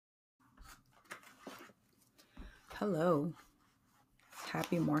Hello,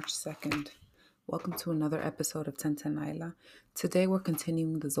 happy March 2nd. Welcome to another episode of Naila. Today we're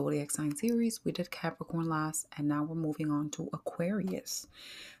continuing the Zodiac sign series. We did Capricorn last, and now we're moving on to Aquarius.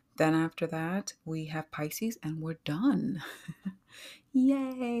 Then after that, we have Pisces, and we're done.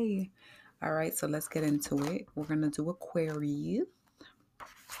 Yay! All right, so let's get into it. We're going to do Aquarius.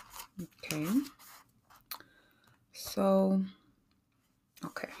 Okay. So,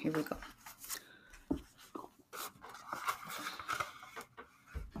 okay, here we go.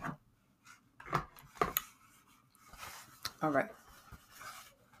 All right.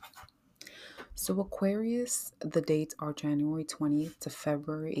 So Aquarius, the dates are January 20th to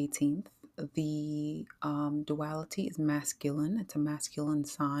February 18th. The duality is masculine. It's a masculine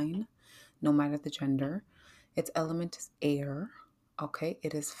sign, no matter the gender. Its element is air. Okay,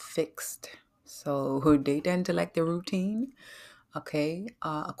 it is fixed. So they tend to like the routine. Okay,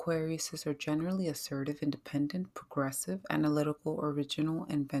 Aquariuses are generally assertive, independent, progressive, analytical, original,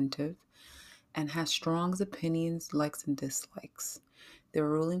 inventive, and has strong opinions, likes, and dislikes. Their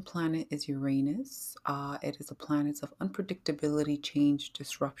ruling planet is Uranus. It is a planet of unpredictability, change,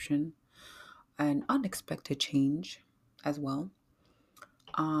 disruption, and unexpected change as well.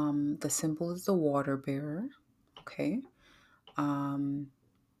 The symbol is the water bearer. Okay. Um,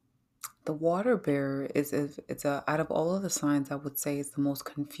 the water bearer it's a out of all of the signs, I would say it's the most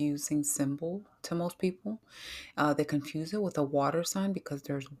confusing symbol to most people. They confuse it with a water sign because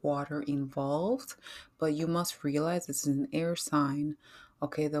there's water involved, but you must realize this is an air sign.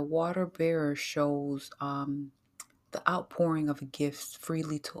 Okay, the water bearer shows the outpouring of a gift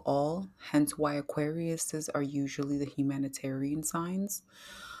freely to all, hence why Aquariuses are usually the humanitarian signs.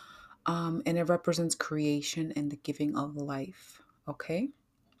 And it represents creation and the giving of life. Okay,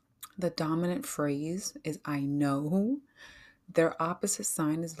 the dominant phrase is I know. Their opposite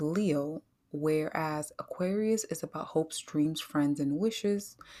sign is Leo, whereas Aquarius is about hopes, dreams, friends, and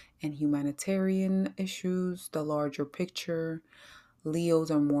wishes, and humanitarian issues, the larger picture.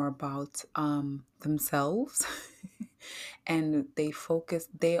 Leos are more about themselves. And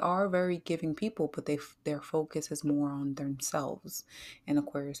they are very giving people, but their focus is more on themselves. And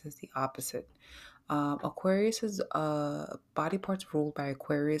Aquarius is the opposite. Aquarius's body parts ruled by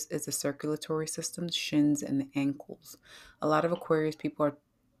Aquarius is the circulatory system, shins, and the ankles. A lot of Aquarius people are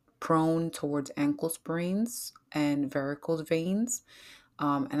prone towards ankle sprains and varicose veins,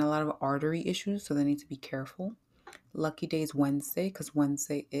 and a lot of artery issues, so they need to be careful. Lucky day is Wednesday because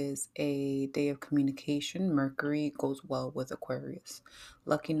Wednesday is a day of communication. Mercury goes well with Aquarius.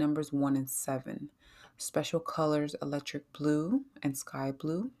 Lucky numbers 1 and 7. Special colors electric blue and sky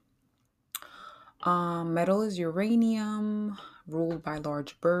blue. Metal is uranium, ruled by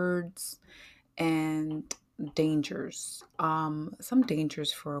large birds, and dangers. Some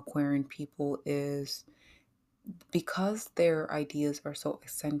dangers for Aquarian people is because their ideas are so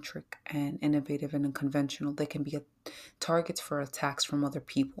eccentric and innovative and unconventional, they can be targets for attacks from other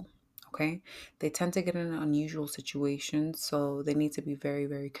people. Okay, they tend to get in unusual situations, so they need to be very,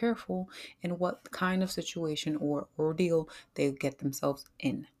 very careful in what kind of situation or ordeal they get themselves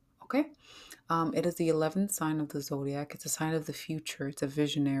in. Okay. It is the 11th sign of the zodiac. It's a sign of the future. It's a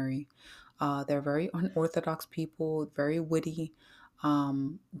visionary. They're very unorthodox people, very witty.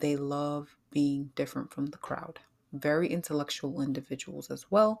 They love being different from the crowd. Very intellectual individuals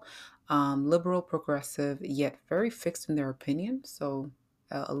as well. Liberal, progressive, yet very fixed in their opinion. So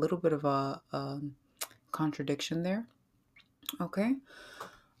a little bit of a contradiction there. Okay.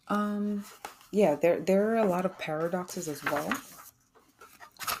 Yeah, there are a lot of paradoxes as well.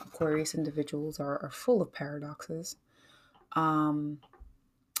 Aquarius individuals are full of paradoxes. Um,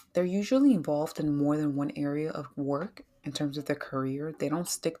 they're usually involved in more than one area of work in terms of their career. They don't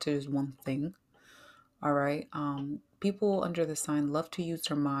stick to just one thing. All right. People under the sign love to use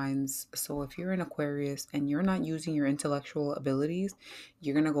their minds. So if you're an Aquarius and you're not using your intellectual abilities,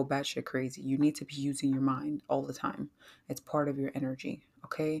 you're going to go batshit crazy. You need to be using your mind all the time. It's part of your energy.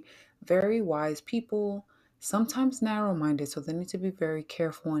 Okay. Very wise people, sometimes narrow minded. So they need to be very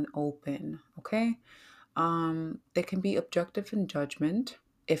careful and open. Okay. They can be objective in judgment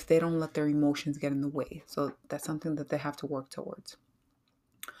if they don't let their emotions get in the way. So that's something that they have to work towards.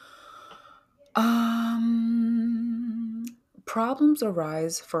 Um, Problems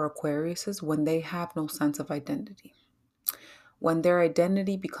arise for Aquariuses when they have no sense of identity. When their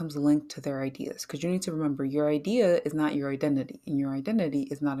identity becomes linked to their ideas. Because you need to remember, your idea is not your identity, and your identity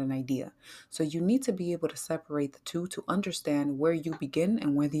is not an idea. So you need to be able to separate the two to understand where you begin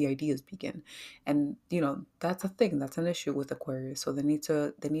and where the ideas begin. And that's a thing, that's an issue with Aquarius. So they need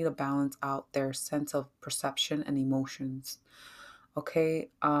to balance out their sense of perception and emotions. Okay.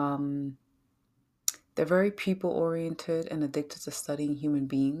 They're very people oriented and addicted to studying human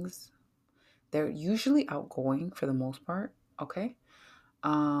beings. They're usually outgoing for the most part. Okay.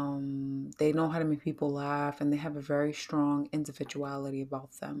 They know how to make people laugh and they have a very strong individuality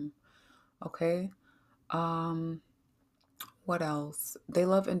about them. Okay. Um, what else? They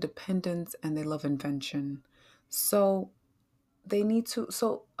love independence and they love invention. So they need to.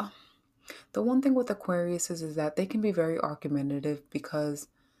 The one thing with Aquarius is that they can be very argumentative because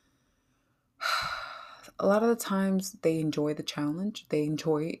a lot of the times they enjoy the challenge. They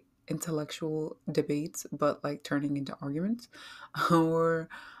enjoy intellectual debates, but like turning into arguments. Or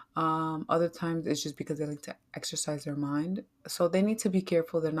other times it's just because they like to exercise their mind. So they need to be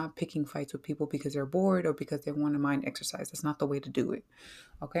careful. They're not picking fights with people because they're bored or because they want a mind exercise. That's not the way to do it.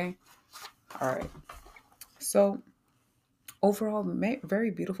 Okay. All right. So overall,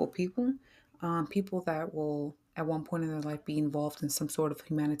 very beautiful people. People that will at one point in their life be involved in some sort of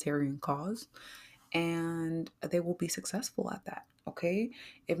humanitarian cause, and they will be successful at that. Okay.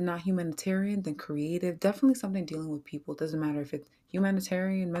 If not humanitarian, then creative. Definitely something dealing with people. Doesn't matter if it's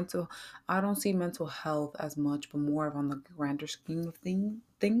humanitarian, mental. I don't see mental health as much, but more of on the grander scheme of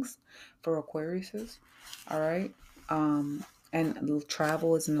things for Aquariuses. All right. And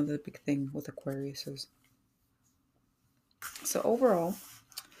travel is another big thing with Aquariuses. So overall,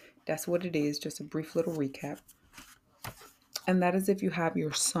 that's what it is. Just a brief little recap. And that is if you have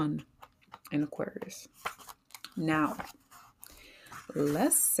your sun in Aquarius. Now,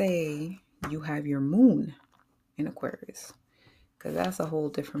 let's say you have your moon in Aquarius, because that's a whole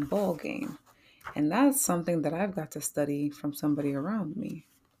different ball game. And that's something that I've got to study from somebody around me.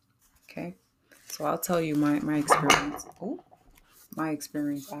 Okay. So I'll tell you my experience. Oh, my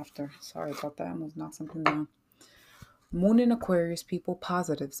experience after. Sorry about that. I almost knocked something down. Moon in Aquarius people: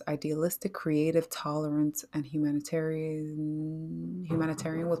 positives, idealistic, creative, tolerant, and humanitarian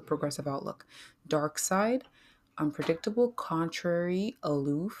with progressive outlook. Dark side: unpredictable, contrary,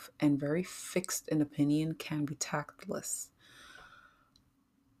 aloof, and very fixed in opinion, can be tactless.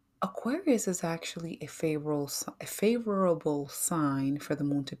 Aquarius is actually a favorable sign for the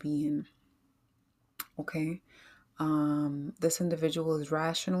moon to be in. Okay. This individual is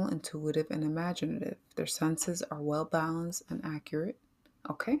rational, intuitive, and imaginative. Their senses are well balanced and accurate.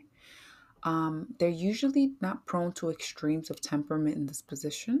 Okay. They're usually not prone to extremes of temperament and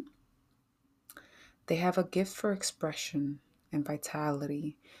disposition. They have a gift for expression and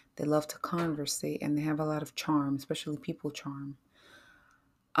vitality. They love to conversate and they have a lot of charm, especially people charm.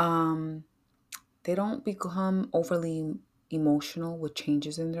 Um, they don't become overly emotional with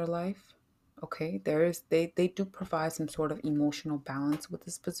changes in their life. Okay, they do provide some sort of emotional balance with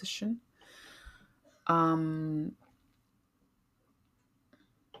this position. Um,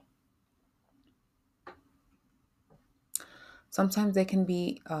 Sometimes they can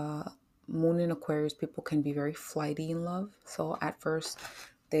be moon in Aquarius people can be very flighty in love. So at first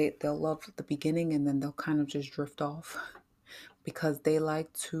they'll love the beginning and then they'll kind of just drift off because they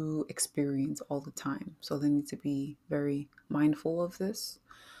like to experience all the time. So they need to be very mindful of this.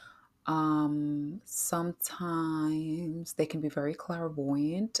 Sometimes they can be very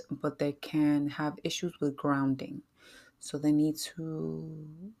clairvoyant, but they can have issues with grounding. So they need to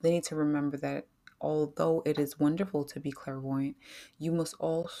remember that although it is wonderful to be clairvoyant, you must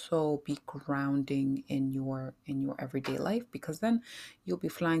also be grounding in your everyday life, because then you'll be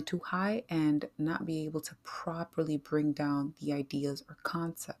flying too high and not be able to properly bring down the ideas or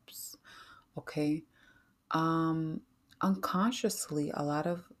concepts. Okay. Um, Unconsciously, a lot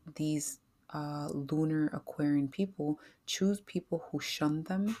of these lunar Aquarian people choose people who shun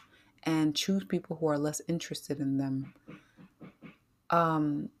them and choose people who are less interested in them.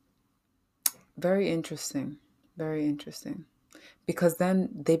 Um, Very interesting, very interesting, because then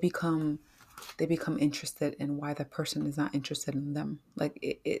they become interested in why that person is not interested in them. Like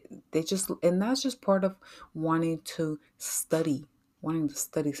they just, and that's just part of wanting to study, wanting to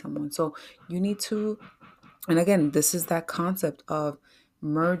study someone. So you need to. And again, this is that concept of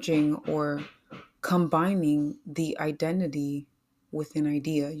merging or combining the identity with an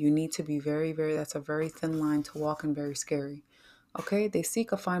idea. You need to be very, very, that's a very thin line to walk and very scary. Okay, they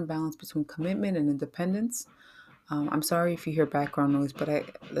seek a fine balance between commitment and independence. I'm sorry if you hear background noise, but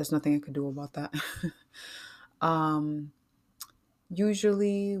there's nothing I could do about that. um,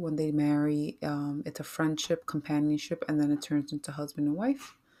 Usually, when they marry, it's a friendship, companionship, and then it turns into husband and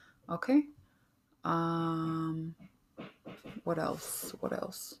wife. Okay. Um, what else? What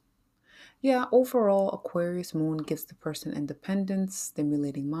else? Yeah, overall, Aquarius moon gives the person independence,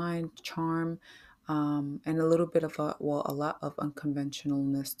 stimulating mind, charm, and a little bit of a lot of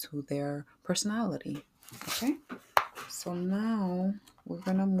unconventionalness to their personality. Okay, so now we're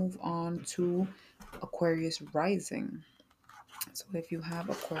gonna move on to Aquarius rising. So if you have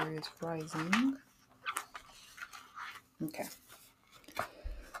Aquarius rising, okay.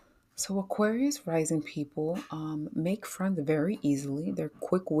 So Aquarius rising people make friends very easily. They're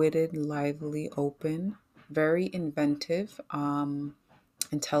quick-witted, lively, open, very inventive,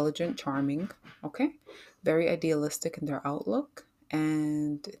 intelligent, charming. Okay, very idealistic in their outlook,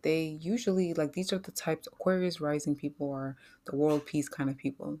 and they usually like these are the types Aquarius rising people are the world peace kind of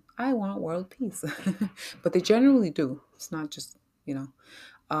people. I want world peace, but they generally do. It's not just you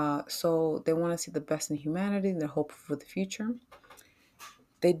know. So they want to see the best in humanity. And they're hopeful for the future.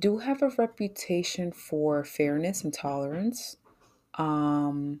 They do have a reputation for fairness and tolerance,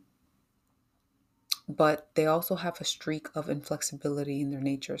 um, but they also have a streak of inflexibility in their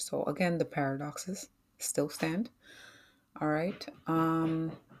nature. So, again, the paradoxes still stand. All right.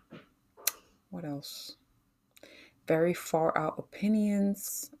 What else? Very far out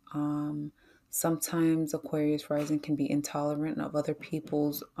opinions. Sometimes Aquarius rising can be intolerant of other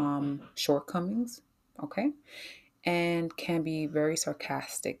people's shortcomings. Okay. And can be very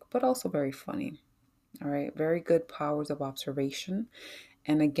sarcastic, but also very funny. All right, very good powers of observation.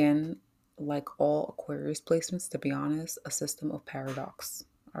 And again, like all Aquarius placements, to be honest, a system of paradox.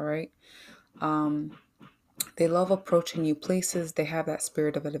 All right. Um, they love approaching new places. They have that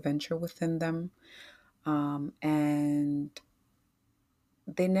spirit of adventure within them. And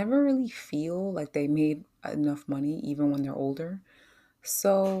they never really feel like they made enough money, even when they're older.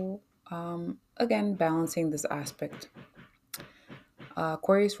 So, again, balancing this aspect.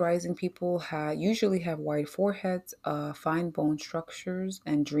 Aquarius rising people usually have wide foreheads, fine bone structures,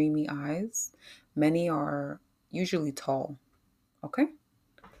 and dreamy eyes. Many are usually tall. Okay,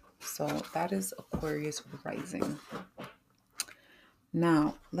 so that is Aquarius rising.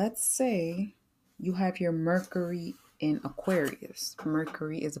 Now, let's say you have your Mercury in Aquarius.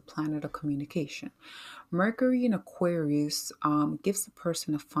 Mercury is a planet of communication. Mercury in Aquarius gives the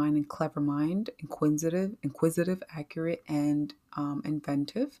person a fine and clever mind, inquisitive, accurate, and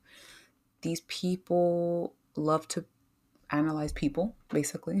inventive. These people love to analyze people,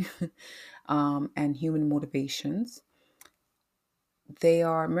 basically, and human motivations. They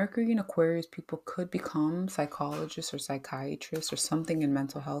are Mercury and Aquarius people could become psychologists or psychiatrists or something in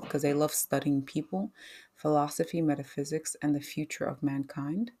mental health because they love studying people, philosophy, metaphysics, and the future of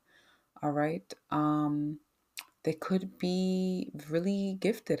mankind. All right. They could be really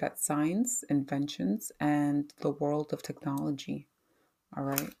gifted at science, inventions, and the world of technology. All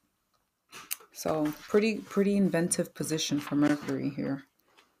right. So pretty inventive position for Mercury here.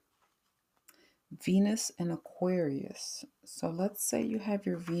 Venus and Aquarius. So let's say you have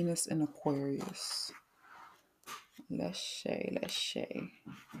your Venus in Aquarius. Let's say.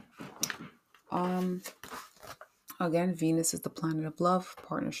 Um, Again, Venus is the planet of love,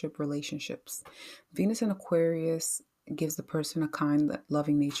 partnership, relationships. Venus in Aquarius gives the person a kind,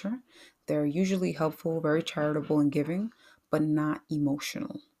 loving nature. They're usually helpful, very charitable and giving, but not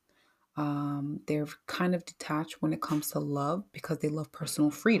emotional. They're kind of detached when it comes to love because they love personal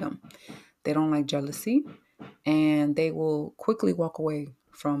freedom. They don't like jealousy, and they will quickly walk away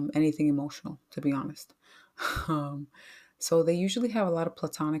from anything emotional, to be honest. Um, so they usually have a lot of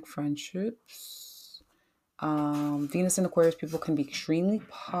platonic friendships. Venus and Aquarius people can be extremely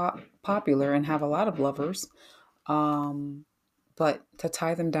popular and have a lot of lovers, um, but to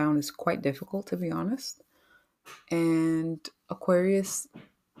tie them down is quite difficult, to be honest. And Aquarius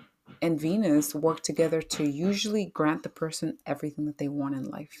and Venus work together to usually grant the person everything that they want in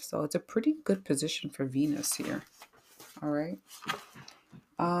life. So it's a pretty good position for Venus here. All right.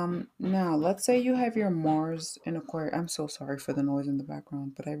 Now let's say you have your Mars in Aquarius. I'm so sorry for the noise in the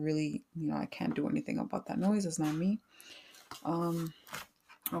background, but I really, I can't do anything about that noise. It's not me.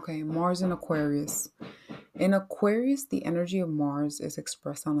 Okay, Mars in Aquarius. In Aquarius, the energy of Mars is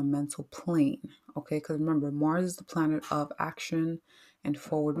expressed on a mental plane. Okay, because remember, Mars is the planet of action and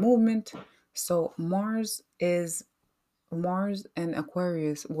forward movement. So Mars and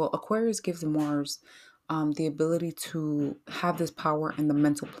Aquarius. Well, Aquarius gives Mars the ability to have this power in the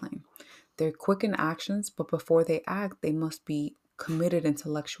mental plane. They're quick in actions, but before they act, they must be committed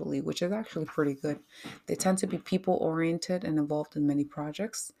intellectually, which is actually pretty good. They tend to be people oriented and involved in many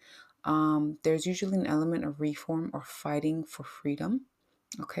projects. There's usually an element of reform or fighting for freedom.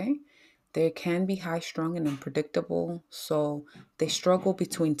 Okay. They can be high strung and unpredictable. So they struggle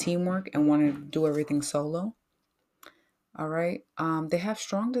between teamwork and wanting to do everything solo. All right. They have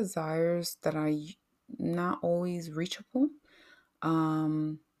strong desires that are not always reachable.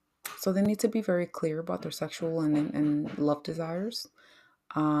 Um, so they need to be very clear about their sexual and love desires.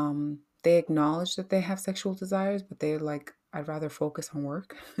 They acknowledge that they have sexual desires, but they're like, I'd rather focus on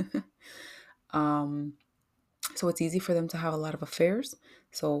work. So it's easy for them to have a lot of affairs.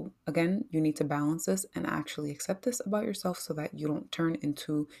 So again, you need to balance this and actually accept this about yourself so that you don't turn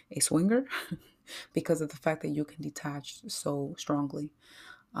into a swinger because of the fact that you can detach so strongly.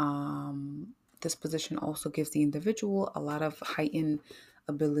 This position also gives the individual a lot of heightened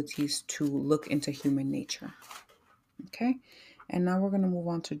abilities to look into human nature. Okay, and now we're going to move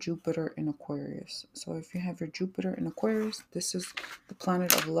on to Jupiter in Aquarius. So if you have your Jupiter in Aquarius, this is the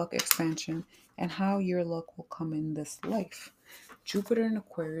planet of luck, expansion, and how your luck will come in this life. Jupiter in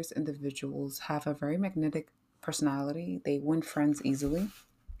Aquarius individuals have a very magnetic personality. They win friends easily.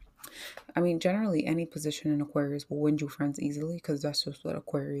 I mean, generally, any position in Aquarius will win you friends easily because that's just what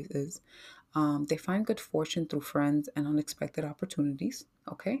Aquarius is. They find good fortune through friends and unexpected opportunities.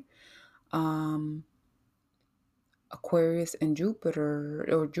 Okay. Um, Aquarius and Jupiter,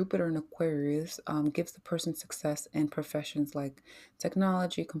 or Jupiter and Aquarius, gives the person success in professions like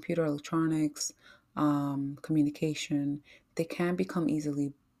technology, computer electronics, communication. They can become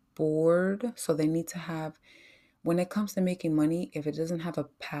easily bored, so they need to have, when it comes to making money, if it doesn't have a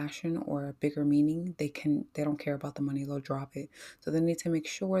passion or a bigger meaning, they don't care about the money, they'll drop it. So they need to make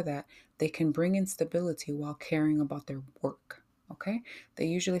sure that they can bring in stability while caring about their work. Okay, they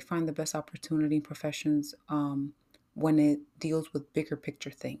usually find the best opportunity in professions when it deals with bigger picture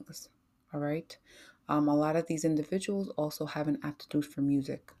things. All right. A lot of these individuals also have an aptitude for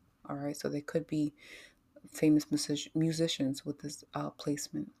music. All right. So they could be famous musicians with this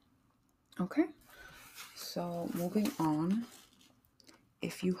placement. Okay. So moving on,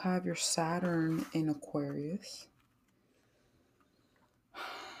 if you have your Saturn in Aquarius,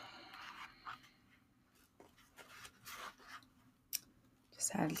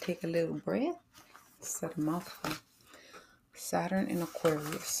 just had to take a little breath, said a mouthful. Saturn in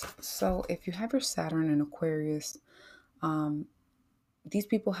Aquarius. So if you have your Saturn in Aquarius, these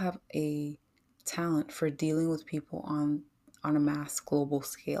people have a talent for dealing with people on a mass global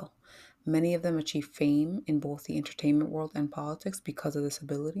scale. Many of them achieve fame in both the entertainment world and politics because of this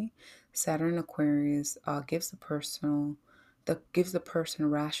ability. Saturn in Aquarius gives the person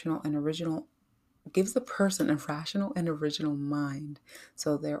rational and original gives the person a rational and original mind.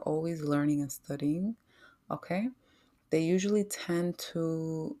 So they're always learning and studying. Okay. They usually tend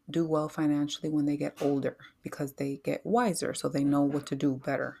to do well financially when they get older because they get wiser, so they know what to do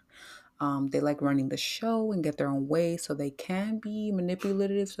better. They like running the show and get their own way, so they can be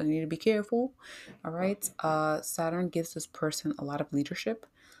manipulative, so they need to be careful. All right. Saturn gives this person a lot of leadership.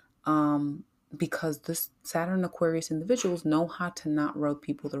 Um, because this Saturn Aquarius individuals know how to not rub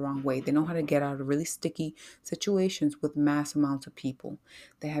people the wrong way. They know how to get out of really sticky situations with mass amounts of people.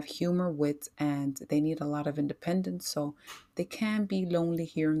 They have humor, wit, and they need a lot of independence. So they can be lonely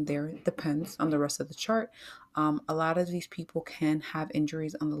here and there. It depends on the rest of the chart. A lot of these people can have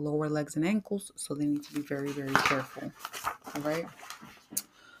injuries on the lower legs and ankles, so they need to be very, very careful. All right.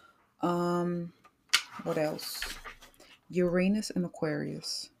 What else? Uranus and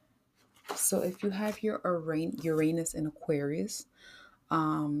Aquarius. So if you have your Uranus in Aquarius,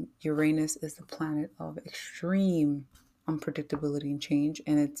 Uranus is the planet of extreme unpredictability and change,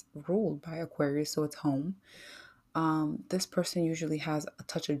 and it's ruled by Aquarius, so it's home. This person usually has a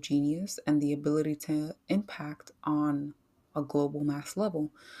touch of genius and the ability to impact on a global mass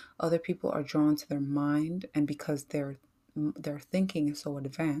level. Other people are drawn to their mind, and because their thinking is so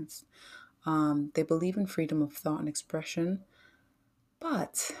advanced, they believe in freedom of thought and expression,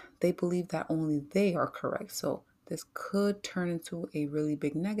 but they believe that only they are correct. So this could turn into a really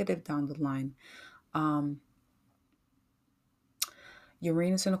big negative down the line.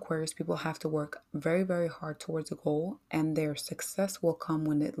 Uranus and Aquarius people have to work very, very hard towards a goal, and their success will come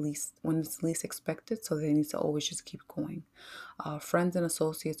when it's least expected. So they need to always just keep going. Friends and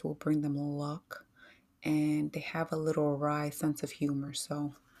associates will bring them luck, and they have a little wry sense of humor.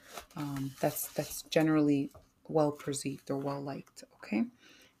 So that's generally well perceived or well liked. Okay.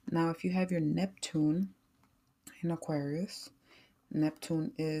 Now, if you have your Neptune in Aquarius,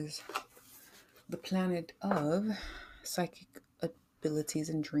 Neptune is the planet of psychic abilities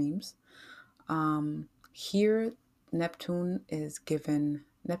and dreams. Here, Neptune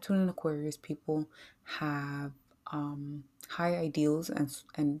and Aquarius people have high ideals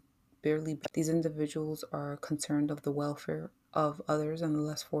and barely. These individuals are concerned of the welfare of others and the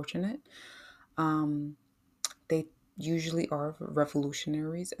less fortunate. They usually are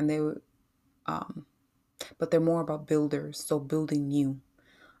revolutionaries, and but they're more about builders, so building new.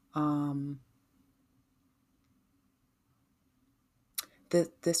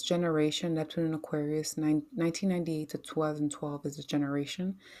 This generation, Neptune and Aquarius, 1998 to 2012 is a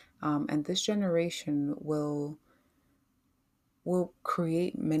generation, and this generation will will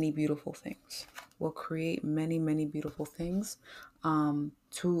create many beautiful things. Will create many, many beautiful things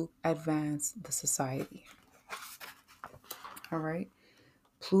to advance the society. All right.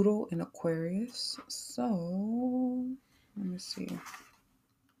 Pluto in Aquarius. So let me see.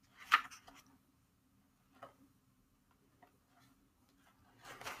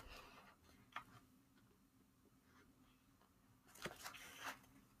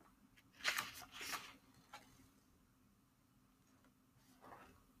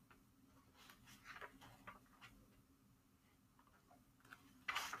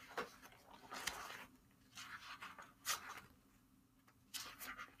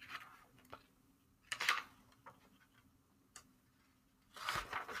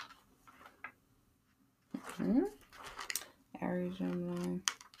 Hmm? Aries, Gemini.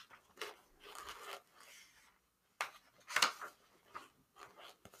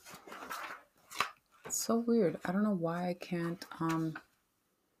 It's so weird. I don't know why I can't all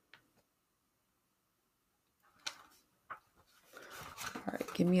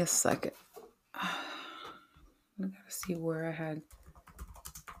right, give me a second. I gotta see where I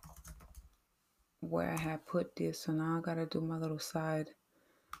had put this. So now I gotta do my little side.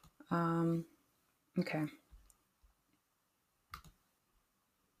 Okay.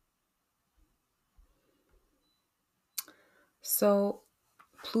 So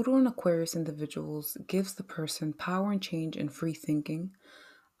Pluto in Aquarius individuals gives the person power and change and free thinking.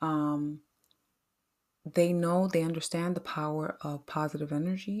 Um, they understand the power of positive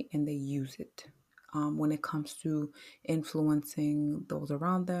energy and they use it when it comes to influencing those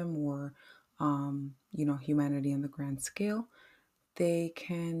around them or, humanity on the grand scale. They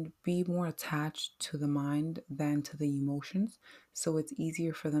can be more attached to the mind than to the emotions. So it's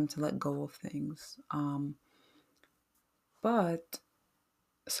easier for them to let go of things. But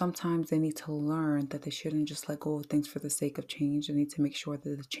sometimes they need to learn that they shouldn't just let go of things for the sake of change. They need to make sure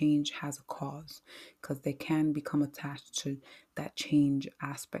that the change has a cause because they can become attached to that change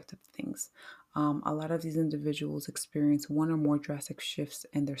aspect of things. A lot of these individuals experience one or more drastic shifts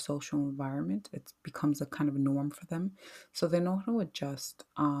in their social environment. It becomes a kind of norm for them. So they know how to adjust,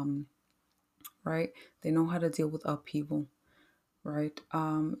 right? They know how to deal with upheaval, right?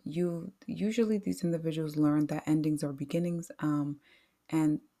 You usually these individuals learn that endings are beginnings,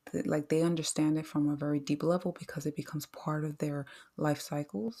 and like they understand it from a very deep level because it becomes part of their life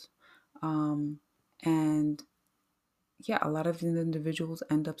cycles. And yeah, a lot of these individuals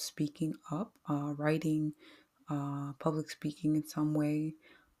end up speaking up, writing, public speaking in some way.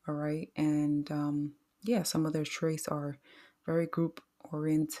 All right. And yeah, some of their traits are very group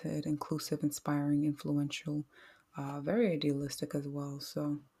oriented, inclusive, inspiring, influential, very idealistic as well.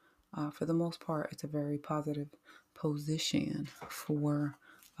 So, for the most part, it's a very positive position for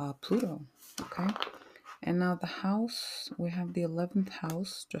Pluto. Okay. And now the house, we have the 11th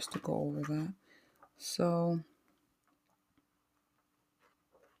house, just to go over that. So,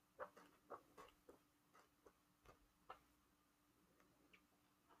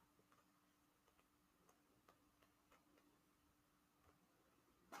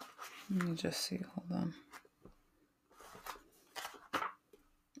 let me just see. Hold on.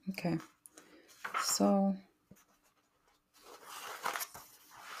 Okay. So,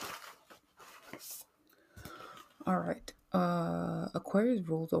 all right. Aquarius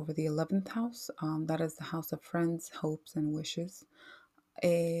rules over the 11th house. That is the house of friends, hopes, and wishes.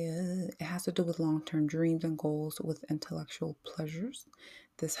 It has to do with long term dreams and goals with intellectual pleasures.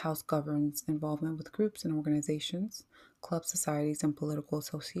 This house governs involvement with groups and organizations, club societies, and political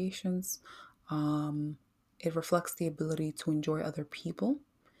associations. Um, it reflects the ability to enjoy other people.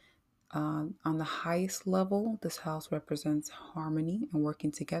 On the highest level, this house represents harmony and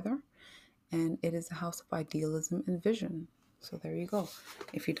working together, and it is a house of idealism and vision. So there you go.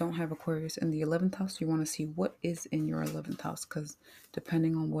 If you don't have Aquarius in the 11th house, you want to see what is in your 11th house because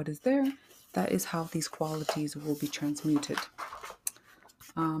depending on what is there, that is how these qualities will be transmuted.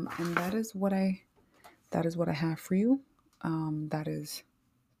 And that is what I have for you. That is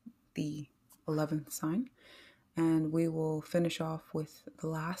the 11th sign. And we will finish off with the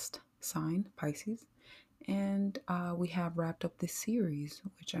last sign, Pisces. And we have wrapped up this series,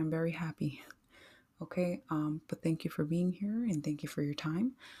 which I'm very happy. Okay, but thank you for being here and thank you for your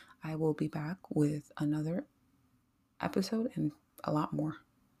time. I will be back with another episode and a lot more.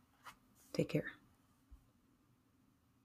 Take care.